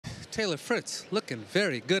Taylor, Fritz, looking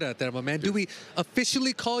very good out there, my man. Do we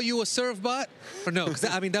officially call you a serve bot? Or no? Because,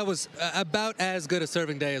 I mean, that was about as good a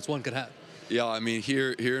serving day as one could have. Yeah, I mean,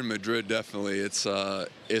 here in Madrid, definitely,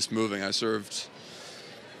 it's moving. I served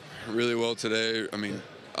really well today. I mean,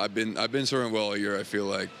 I've been serving well all year, I feel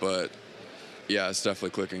like, but yeah, it's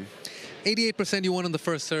definitely clicking. 88% you won on the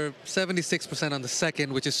first serve, 76% on the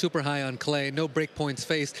second, which is super high on clay. No break points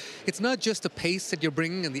faced. It's not just the pace that you're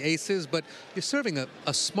bringing and the aces, but you're serving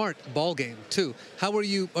a smart ball game too. How are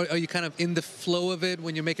you? Are you kind of in the flow of it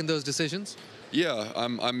when you're making those decisions? Yeah,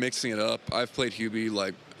 I'm mixing it up. I've played Hubie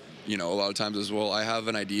like, a lot of times as well. I have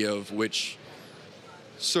an idea of which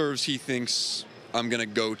serves he thinks I'm gonna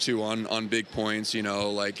go to on big points.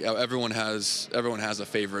 Like everyone has a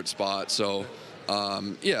favorite spot. So.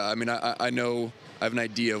 Yeah, I mean, I know I have an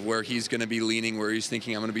idea of where he's going to be leaning, where he's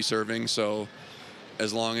thinking I'm going to be serving. So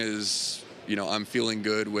as long as, I'm feeling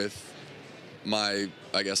good with my,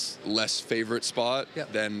 I guess, less favorite spot,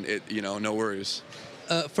 then no worries.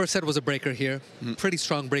 First set was a breaker here. Pretty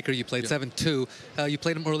strong breaker you played, 7-2. You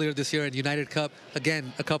played him earlier this year at United Cup.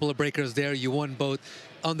 Again, a couple of breakers there. You won both.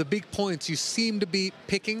 On the big points, you seem to be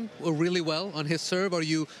picking really well on his serve. Are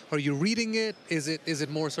you reading it? Is it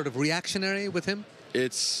more sort of reactionary with him?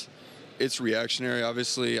 It's reactionary.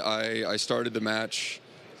 Obviously, I started the match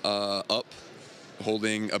up,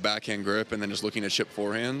 holding a backhand grip, and then just looking to chip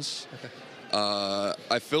forehands. Okay.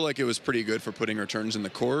 I feel like it was pretty good for putting returns in the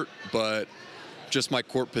court, but just my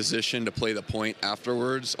court position to play the point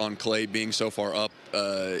afterwards on clay being so far up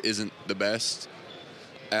isn't the best.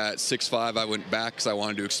 At 6-5, I went back because I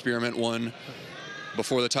wanted to experiment one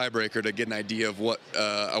before the tiebreaker to get an idea of what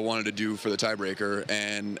I wanted to do for the tiebreaker,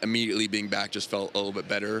 and immediately being back just felt a little bit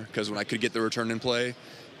better because when I could get the return in play,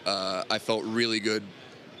 I felt really good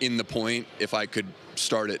in the point if I could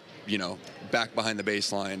start it, back behind the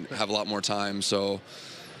baseline, have a lot more time. So,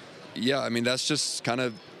 yeah, I mean, that's just kind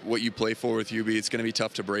of what you play for with Hubie. It's going to be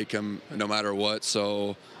tough to break him no matter what,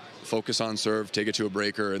 so focus on serve, take it to a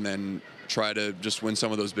breaker, and then try to just win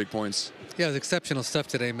some of those big points. Yeah, it was exceptional stuff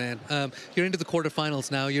today, man. You're into the quarterfinals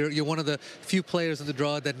now. You're one of the few players in the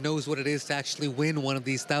draw that knows what it is to actually win one of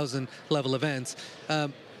these 1,000-level events.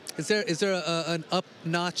 Is there an up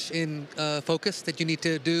notch in focus that you need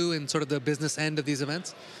to do in sort of the business end of these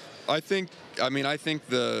events? I think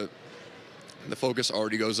the focus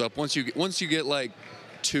already goes up once you get like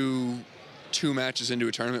two matches into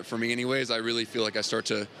a tournament. For me, anyways, I really feel like I start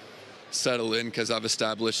to settle in because I've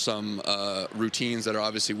established some routines that are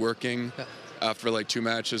obviously working after like 2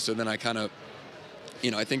 matches. So then I kind of,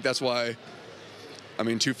 I think that's why,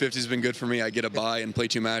 250 has been good for me. I get a bye and play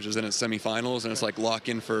 2 matches, and it's semifinals, and it's like lock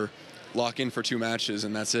in for 2 matches,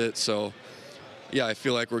 and that's it. So yeah, I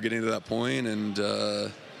feel like we're getting to that point,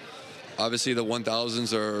 and obviously the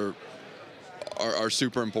 1000s are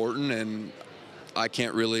super important, and I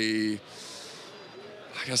can't really,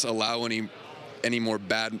 I guess, allow any more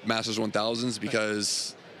bad Masters 1000s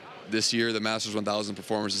because this year the Masters 1000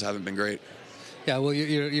 performances haven't been great. Yeah, well,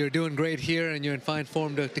 you're doing great here, and you're in fine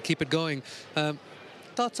form to keep it going.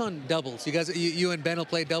 Thoughts on doubles? You and Ben will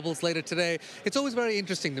play doubles later today. It's always very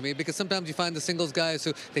interesting to me because sometimes you find the singles guys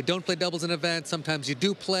who they don't play doubles in events. Sometimes you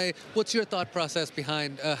do play. What's your thought process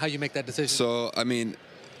behind how you make that decision? So,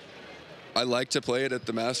 I like to play it at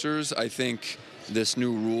the Masters. I think this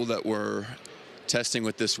new rule that we're testing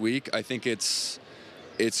with this week, I think it's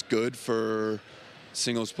good for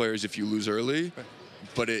singles players if you lose early,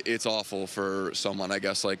 but it's awful for someone, I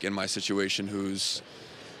guess, like in my situation, who's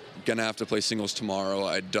gonna have to play singles tomorrow.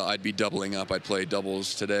 I'd be doubling up. I'd play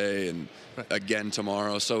doubles today and again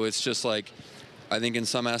tomorrow. So it's just like, I think in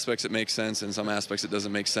some aspects it makes sense, in some aspects it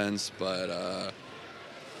doesn't make sense, but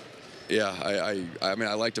yeah, I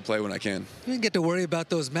like to play when I can. You didn't get to worry about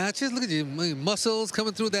those matches. Look at you, muscles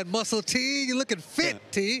coming through that muscle T. You're looking fit,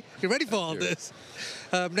 T. You're ready for all this.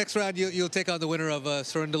 Next round, you'll take on the winner of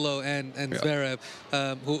Cerundolo and Zverev,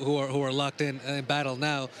 who are locked in battle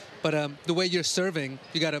now. But the way you're serving,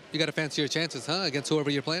 you gotta fancy your chances, huh? Against whoever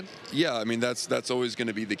you're playing. Yeah, that's always going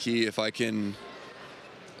to be the key. If I can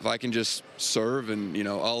just serve, and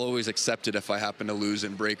I'll always accept it if I happen to lose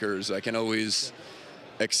in breakers. I can always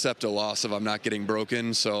accept a loss if I'm not getting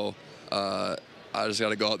broken. So I just got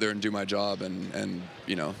to go out there and do my job and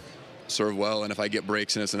serve well. And if I get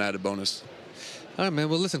breaks, and it's an added bonus. All right, man.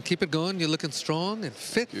 Well, listen, keep it going. You're looking strong and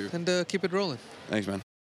fit, and keep it rolling. Thanks, man.